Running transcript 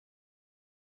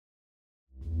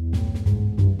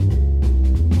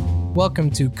Welcome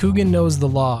to Coogan Knows the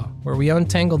Law, where we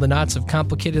untangle the knots of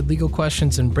complicated legal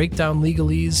questions and break down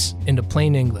legalese into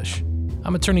plain English.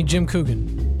 I'm attorney Jim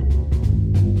Coogan.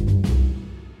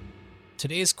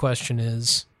 Today's question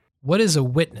is, what is a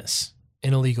witness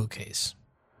in a legal case?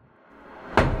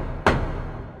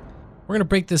 We're going to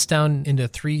break this down into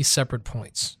three separate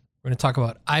points. We're going to talk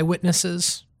about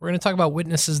eyewitnesses. We're going to talk about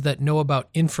witnesses that know about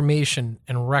information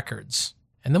and records.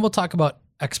 And then we'll talk about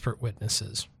expert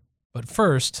witnesses. But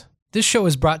first, this show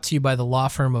is brought to you by the law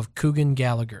firm of Coogan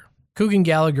Gallagher. Coogan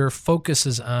Gallagher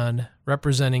focuses on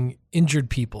representing injured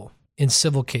people in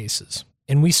civil cases.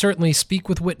 And we certainly speak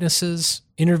with witnesses,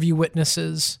 interview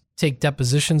witnesses, take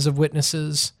depositions of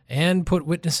witnesses, and put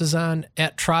witnesses on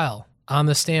at trial, on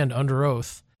the stand, under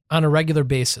oath, on a regular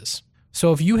basis.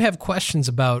 So if you have questions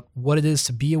about what it is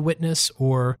to be a witness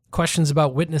or questions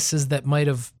about witnesses that might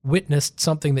have witnessed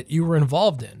something that you were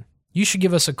involved in, you should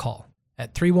give us a call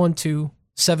at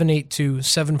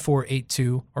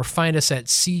 312-782-7482 or find us at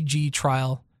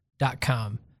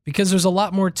cgtrial.com because there's a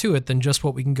lot more to it than just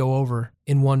what we can go over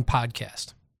in one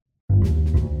podcast.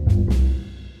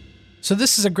 So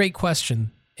this is a great question,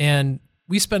 and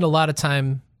we spend a lot of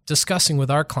time discussing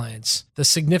with our clients the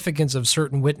significance of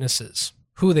certain witnesses,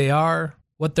 who they are,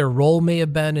 what their role may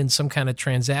have been in some kind of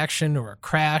transaction or a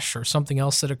crash or something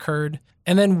else that occurred,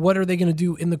 and then what are they going to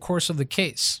do in the course of the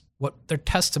case, what their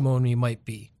testimony might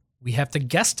be. We have to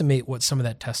guesstimate what some of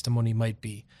that testimony might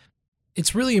be.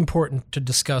 It's really important to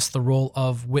discuss the role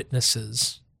of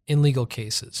witnesses in legal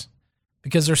cases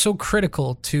because they're so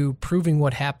critical to proving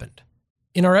what happened.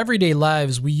 In our everyday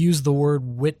lives, we use the word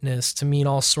witness to mean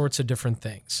all sorts of different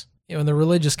things. In the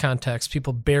religious context,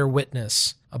 people bear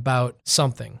witness about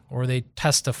something or they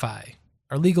testify.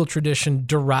 Our legal tradition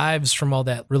derives from all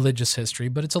that religious history,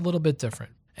 but it's a little bit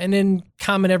different. And in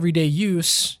common everyday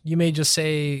use, you may just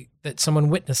say that someone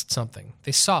witnessed something.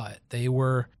 They saw it. They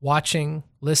were watching,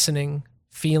 listening,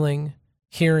 feeling,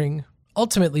 hearing.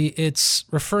 Ultimately, it's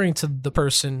referring to the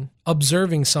person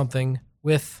observing something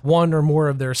with one or more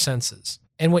of their senses.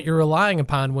 And what you're relying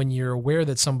upon when you're aware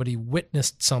that somebody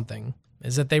witnessed something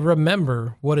is that they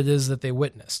remember what it is that they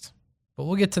witnessed. But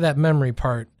we'll get to that memory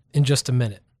part in just a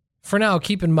minute. For now,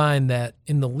 keep in mind that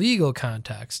in the legal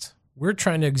context, we're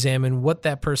trying to examine what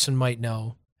that person might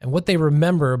know and what they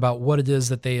remember about what it is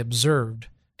that they observed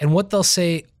and what they'll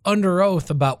say under oath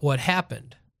about what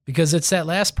happened. Because it's that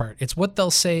last part. It's what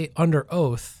they'll say under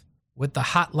oath with the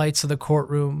hot lights of the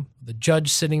courtroom, the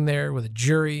judge sitting there with a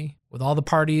jury, with all the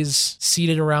parties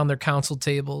seated around their counsel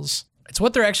tables. It's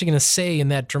what they're actually going to say in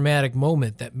that dramatic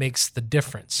moment that makes the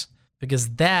difference,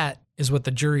 because that is what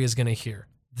the jury is going to hear.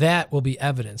 That will be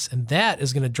evidence, and that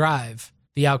is going to drive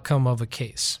the outcome of a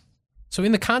case. So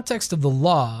in the context of the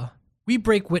law, we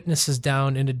break witnesses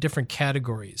down into different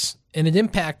categories, and it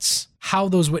impacts how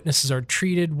those witnesses are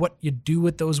treated, what you do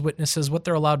with those witnesses, what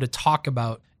they're allowed to talk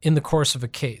about in the course of a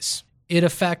case. It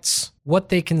affects what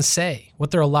they can say,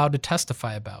 what they're allowed to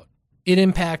testify about. It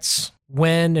impacts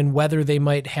when and whether they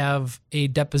might have a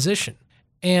deposition.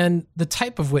 And the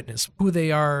type of witness, who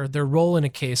they are, their role in a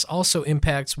case also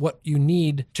impacts what you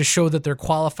need to show that they're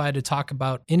qualified to talk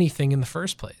about anything in the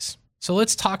first place. So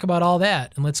let's talk about all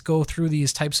that, and let's go through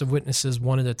these types of witnesses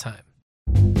one at a time.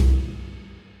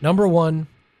 Number one,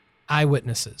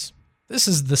 eyewitnesses. This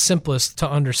is the simplest to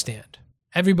understand.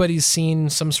 Everybody's seen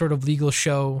some sort of legal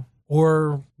show,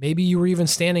 or maybe you were even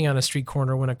standing on a street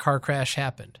corner when a car crash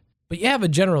happened. But you have a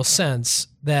general sense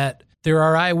that there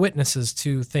are eyewitnesses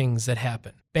to things that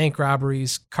happen. Bank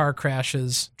robberies, car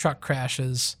crashes, truck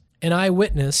crashes. An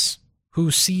eyewitness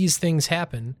who sees things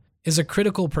happen is a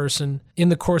critical person in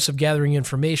the course of gathering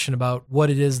information about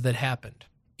what it is that happened.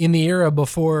 In the era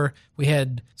before we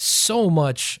had so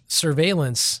much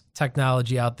surveillance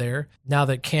technology out there, now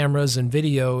that cameras and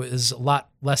video is a lot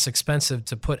less expensive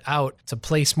to put out, to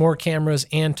place more cameras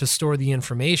and to store the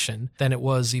information than it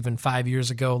was even 5 years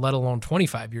ago, let alone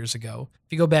 25 years ago.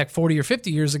 If you go back 40 or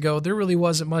 50 years ago, there really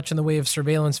wasn't much in the way of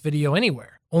surveillance video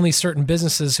anywhere. Only certain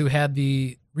businesses who had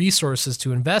the resources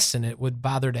to invest in it would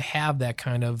bother to have that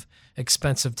kind of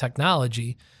expensive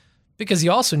technology, because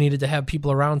you also needed to have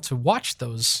people around to watch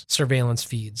those surveillance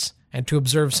feeds and to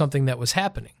observe something that was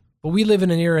happening. But we live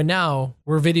in an era now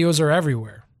where videos are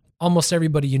everywhere. Almost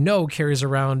everybody you know carries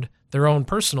around their own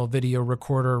personal video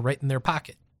recorder right in their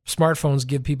pocket. Smartphones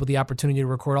give people the opportunity to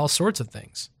record all sorts of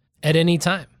things at any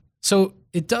time. So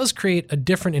it does create a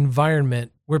different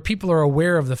environment where people are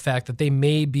aware of the fact that they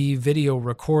may be video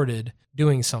recorded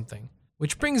doing something,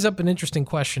 which brings up an interesting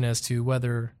question as to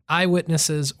whether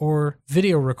eyewitnesses or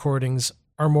video recordings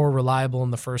are more reliable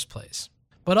in the first place.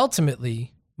 But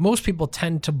ultimately, most people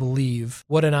tend to believe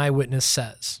what an eyewitness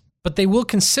says. But they will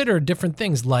consider different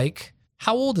things like,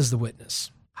 how old is the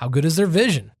witness? How good is their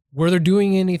vision? Were they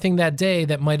doing anything that day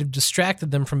that might have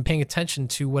distracted them from paying attention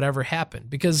to whatever happened?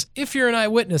 Because if you're an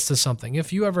eyewitness to something,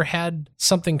 if you ever had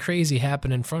something crazy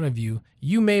happen in front of you,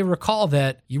 you may recall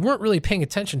that you weren't really paying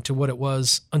attention to what it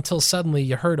was until suddenly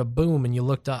you heard a boom and you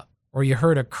looked up, or you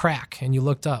heard a crack and you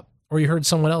looked up, or you heard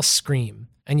someone else scream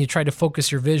and you tried to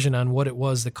focus your vision on what it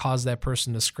was that caused that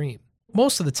person to scream.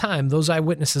 Most of the time, those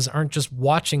eyewitnesses aren't just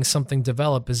watching something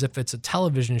develop as if it's a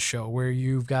television show where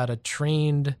you've got a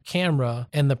trained camera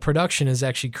and the production is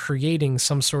actually creating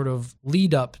some sort of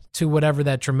lead up to whatever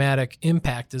that dramatic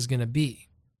impact is going to be.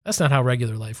 That's not how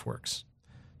regular life works.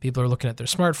 People are looking at their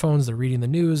smartphones, they're reading the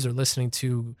news, they're listening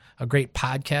to a great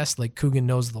podcast like Coogan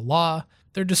Knows the Law.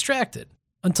 They're distracted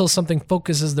until something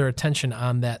focuses their attention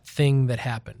on that thing that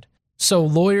happened. So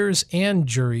lawyers and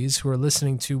juries who are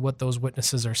listening to what those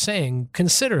witnesses are saying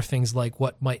consider things like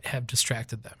what might have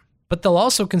distracted them. But they'll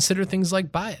also consider things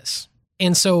like bias.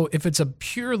 And so if it's a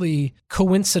purely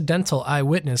coincidental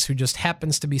eyewitness who just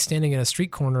happens to be standing in a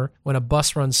street corner when a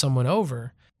bus runs someone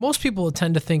over, most people will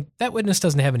tend to think that witness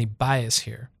doesn't have any bias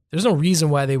here. There's no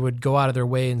reason why they would go out of their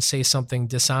way and say something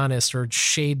dishonest or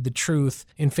shade the truth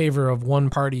in favor of one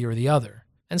party or the other.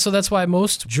 And so that's why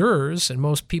most jurors and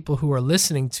most people who are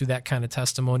listening to that kind of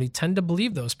testimony tend to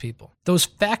believe those people. Those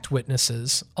fact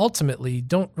witnesses ultimately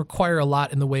don't require a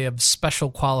lot in the way of special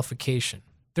qualification.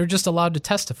 They're just allowed to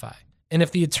testify. And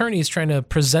if the attorney is trying to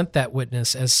present that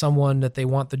witness as someone that they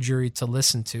want the jury to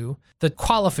listen to, the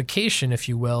qualification, if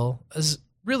you will, is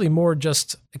really more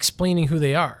just explaining who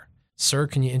they are. Sir,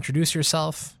 can you introduce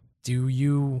yourself? Do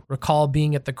you recall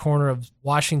being at the corner of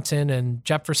Washington and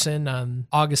Jefferson on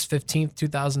August 15th,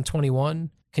 2021?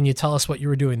 Can you tell us what you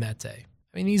were doing that day?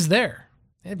 I mean, he's there.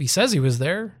 If he says he was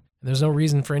there, and there's no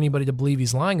reason for anybody to believe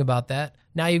he's lying about that,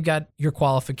 now you've got your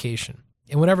qualification.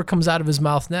 And whatever comes out of his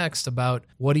mouth next about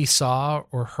what he saw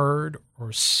or heard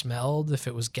or smelled, if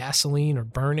it was gasoline or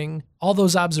burning, all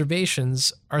those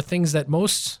observations are things that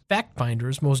most fact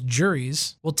finders, most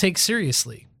juries will take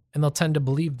seriously, and they'll tend to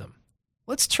believe them.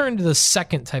 Let's turn to the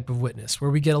second type of witness,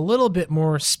 where we get a little bit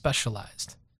more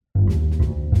specialized.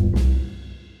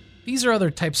 These are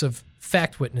other types of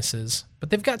fact witnesses, but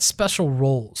they've got special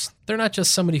roles. They're not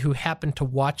just somebody who happened to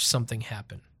watch something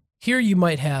happen. Here you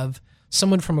might have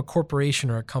someone from a corporation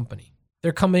or a company.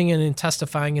 They're coming in and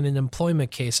testifying in an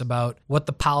employment case about what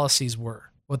the policies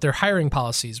were, what their hiring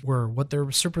policies were, what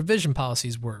their supervision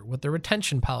policies were, what their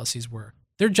retention policies were.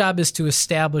 Their job is to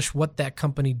establish what that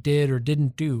company did or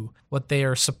didn't do, what they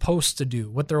are supposed to do,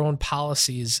 what their own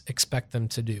policies expect them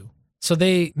to do. So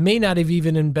they may not have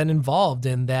even been involved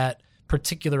in that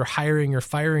particular hiring or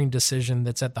firing decision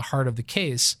that's at the heart of the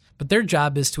case, but their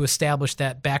job is to establish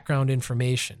that background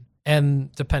information.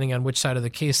 And depending on which side of the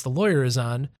case the lawyer is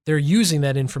on, they're using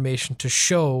that information to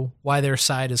show why their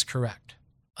side is correct.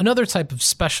 Another type of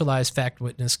specialized fact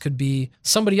witness could be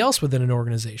somebody else within an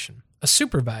organization, a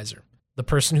supervisor. The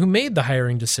person who made the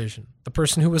hiring decision, the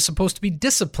person who was supposed to be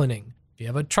disciplining. If you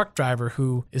have a truck driver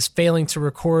who is failing to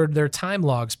record their time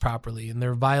logs properly and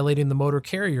they're violating the motor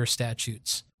carrier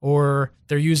statutes, or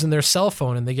they're using their cell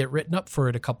phone and they get written up for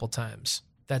it a couple times.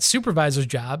 That supervisor's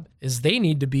job is they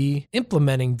need to be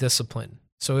implementing discipline.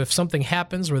 So if something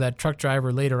happens where that truck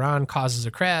driver later on causes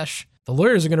a crash, the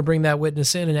lawyers are going to bring that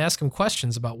witness in and ask him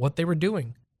questions about what they were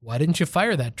doing. Why didn't you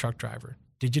fire that truck driver?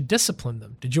 Did you discipline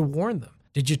them? Did you warn them?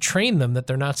 Did you train them that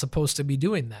they're not supposed to be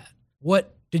doing that?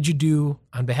 What did you do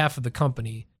on behalf of the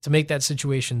company to make that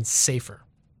situation safer?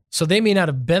 So they may not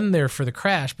have been there for the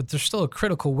crash, but they're still a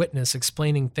critical witness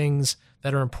explaining things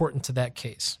that are important to that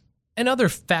case. And other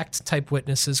fact-type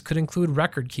witnesses could include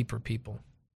record-keeper people.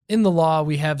 In the law,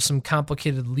 we have some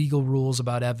complicated legal rules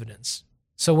about evidence.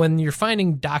 So when you're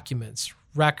finding documents,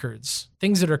 records,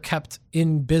 things that are kept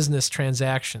in business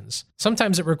transactions,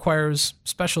 sometimes it requires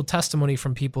special testimony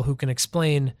from people who can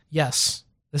explain, yes,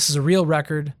 this is a real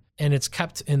record and it's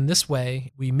kept in this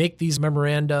way. We make these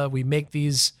memoranda, we make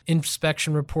these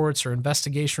inspection reports or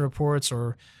investigation reports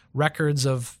or records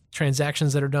of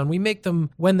transactions that are done. We make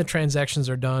them when the transactions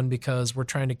are done because we're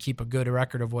trying to keep a good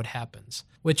record of what happens,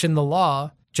 which in the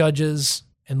law, judges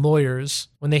and lawyers,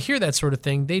 when they hear that sort of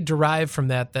thing, they derive from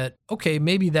that, okay,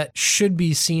 maybe that should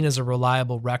be seen as a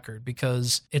reliable record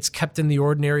because it's kept in the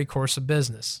ordinary course of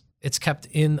business. It's kept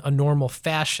in a normal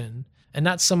fashion and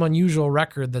not some unusual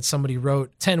record that somebody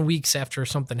wrote 10 weeks after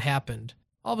something happened.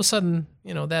 All of a sudden,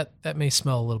 that may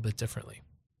smell a little bit differently.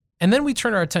 And then we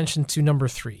turn our attention to number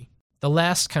 3, the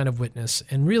last kind of witness,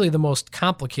 and really the most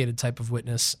complicated type of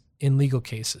witness in legal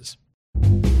cases.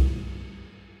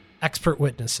 Expert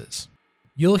witnesses.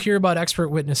 You'll hear about expert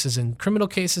witnesses in criminal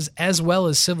cases as well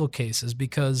as civil cases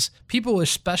because people with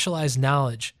specialized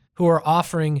knowledge who are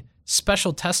offering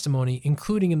special testimony,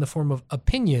 including in the form of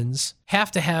opinions,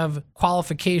 have to have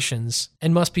qualifications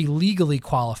and must be legally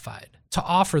qualified to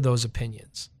offer those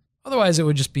opinions. Otherwise, it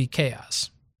would just be chaos.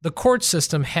 The court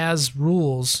system has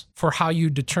rules for how you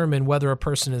determine whether a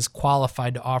person is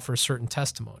qualified to offer certain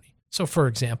testimony. So, for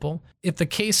example, if the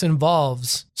case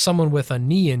involves someone with a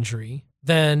knee injury,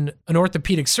 then an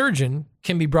orthopedic surgeon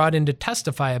can be brought in to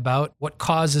testify about what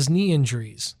causes knee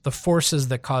injuries, the forces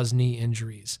that cause knee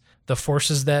injuries, the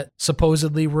forces that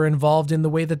supposedly were involved in the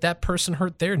way that that person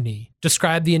hurt their knee,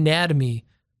 describe the anatomy,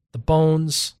 the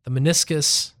bones, the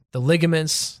meniscus, the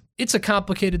ligaments. It's a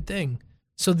complicated thing.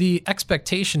 So the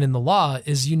expectation in the law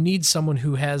is you need someone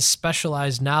who has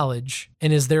specialized knowledge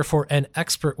and is therefore an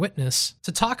expert witness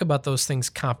to talk about those things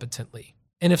competently.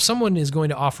 And if someone is going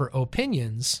to offer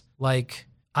opinions, like,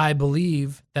 I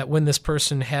believe that when this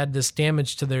person had this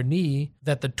damage to their knee,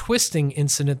 that the twisting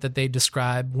incident that they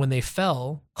described when they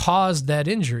fell caused that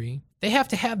injury, they have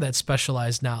to have that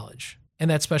specialized knowledge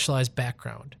and that specialized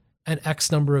background. An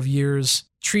X number of years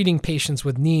treating patients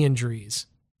with knee injuries,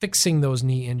 fixing those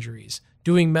knee injuries,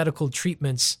 doing medical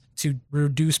treatments to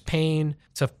reduce pain,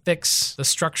 to fix the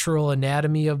structural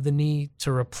anatomy of the knee,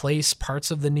 to replace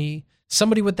parts of the knee.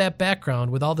 Somebody with that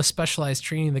background, with all the specialized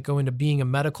training that go into being a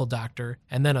medical doctor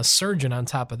and then a surgeon on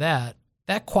top of that,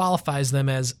 that qualifies them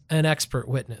as an expert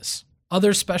witness.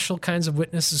 Other special kinds of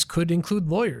witnesses could include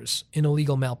lawyers in a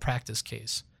legal malpractice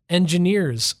case,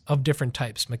 engineers of different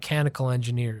types, mechanical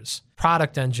engineers,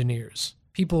 product engineers,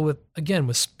 people with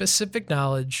specific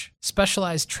knowledge,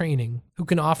 specialized training, who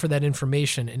can offer that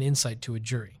information and insight to a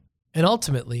jury. And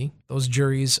ultimately, those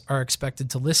juries are expected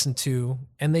to listen to,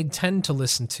 and they tend to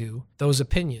listen to, those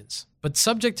opinions, but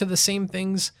subject to the same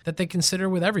things that they consider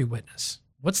with every witness.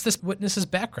 What's this witness's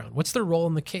background? What's their role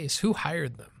in the case? Who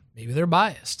hired them? Maybe they're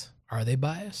biased. Are they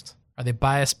biased? Are they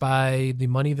biased by the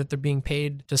money that they're being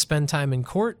paid to spend time in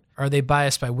court? Are they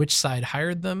biased by which side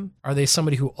hired them? Are they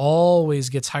somebody who always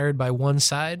gets hired by one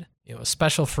side? A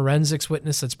special forensics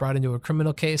witness that's brought into a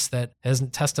criminal case that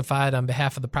hasn't testified on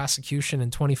behalf of the prosecution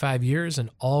in 25 years and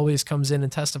always comes in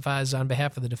and testifies on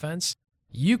behalf of the defense.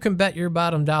 You can bet your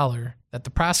bottom dollar that the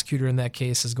prosecutor in that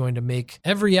case is going to make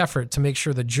every effort to make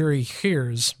sure the jury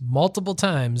hears multiple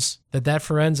times that that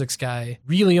forensics guy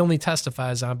really only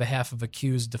testifies on behalf of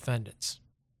accused defendants.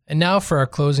 And now for our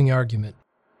closing argument.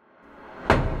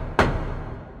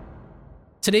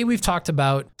 Today we've talked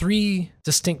about 3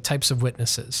 distinct types of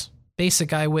witnesses: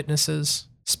 basic eyewitnesses,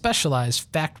 specialized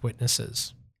fact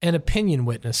witnesses, and opinion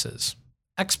witnesses,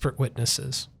 expert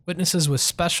witnesses, witnesses with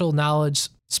special knowledge,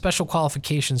 special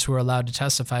qualifications who are allowed to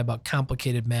testify about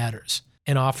complicated matters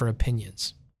and offer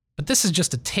opinions. But this is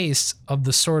just a taste of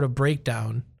the sort of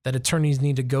breakdown that attorneys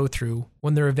need to go through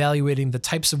when they're evaluating the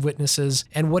types of witnesses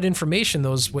and what information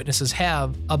those witnesses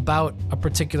have about a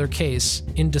particular case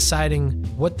in deciding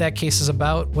what that case is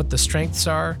about, what the strengths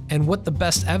are, and what the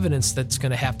best evidence that's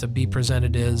going to have to be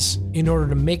presented is in order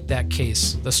to make that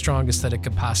case the strongest that it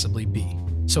could possibly be.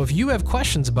 So if you have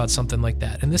questions about something like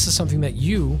that, and this is something that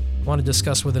you want to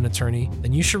discuss with an attorney,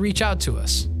 then you should reach out to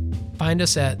us. Find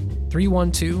us at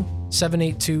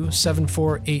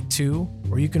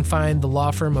 312-782-7482, or you can find the law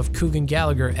firm of Coogan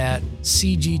Gallagher at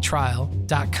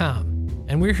cgtrial.com.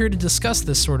 And we're here to discuss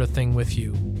this sort of thing with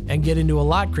you and get into a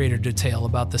lot greater detail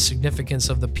about the significance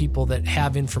of the people that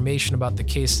have information about the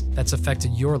case that's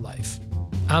affected your life.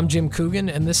 I'm Jim Coogan,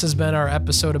 and this has been our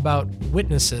episode about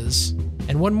witnesses.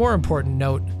 And one more important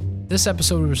note, this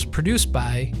episode was produced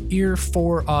by Ear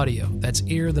 4 Audio. That's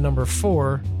Ear, the number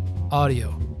 4,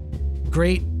 Audio.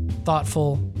 Great,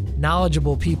 thoughtful,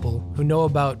 knowledgeable people who know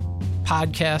about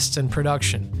podcasts and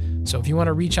production. So if you want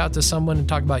to reach out to someone and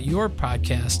talk about your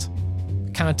podcast,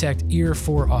 contact Ear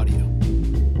 4 Audio.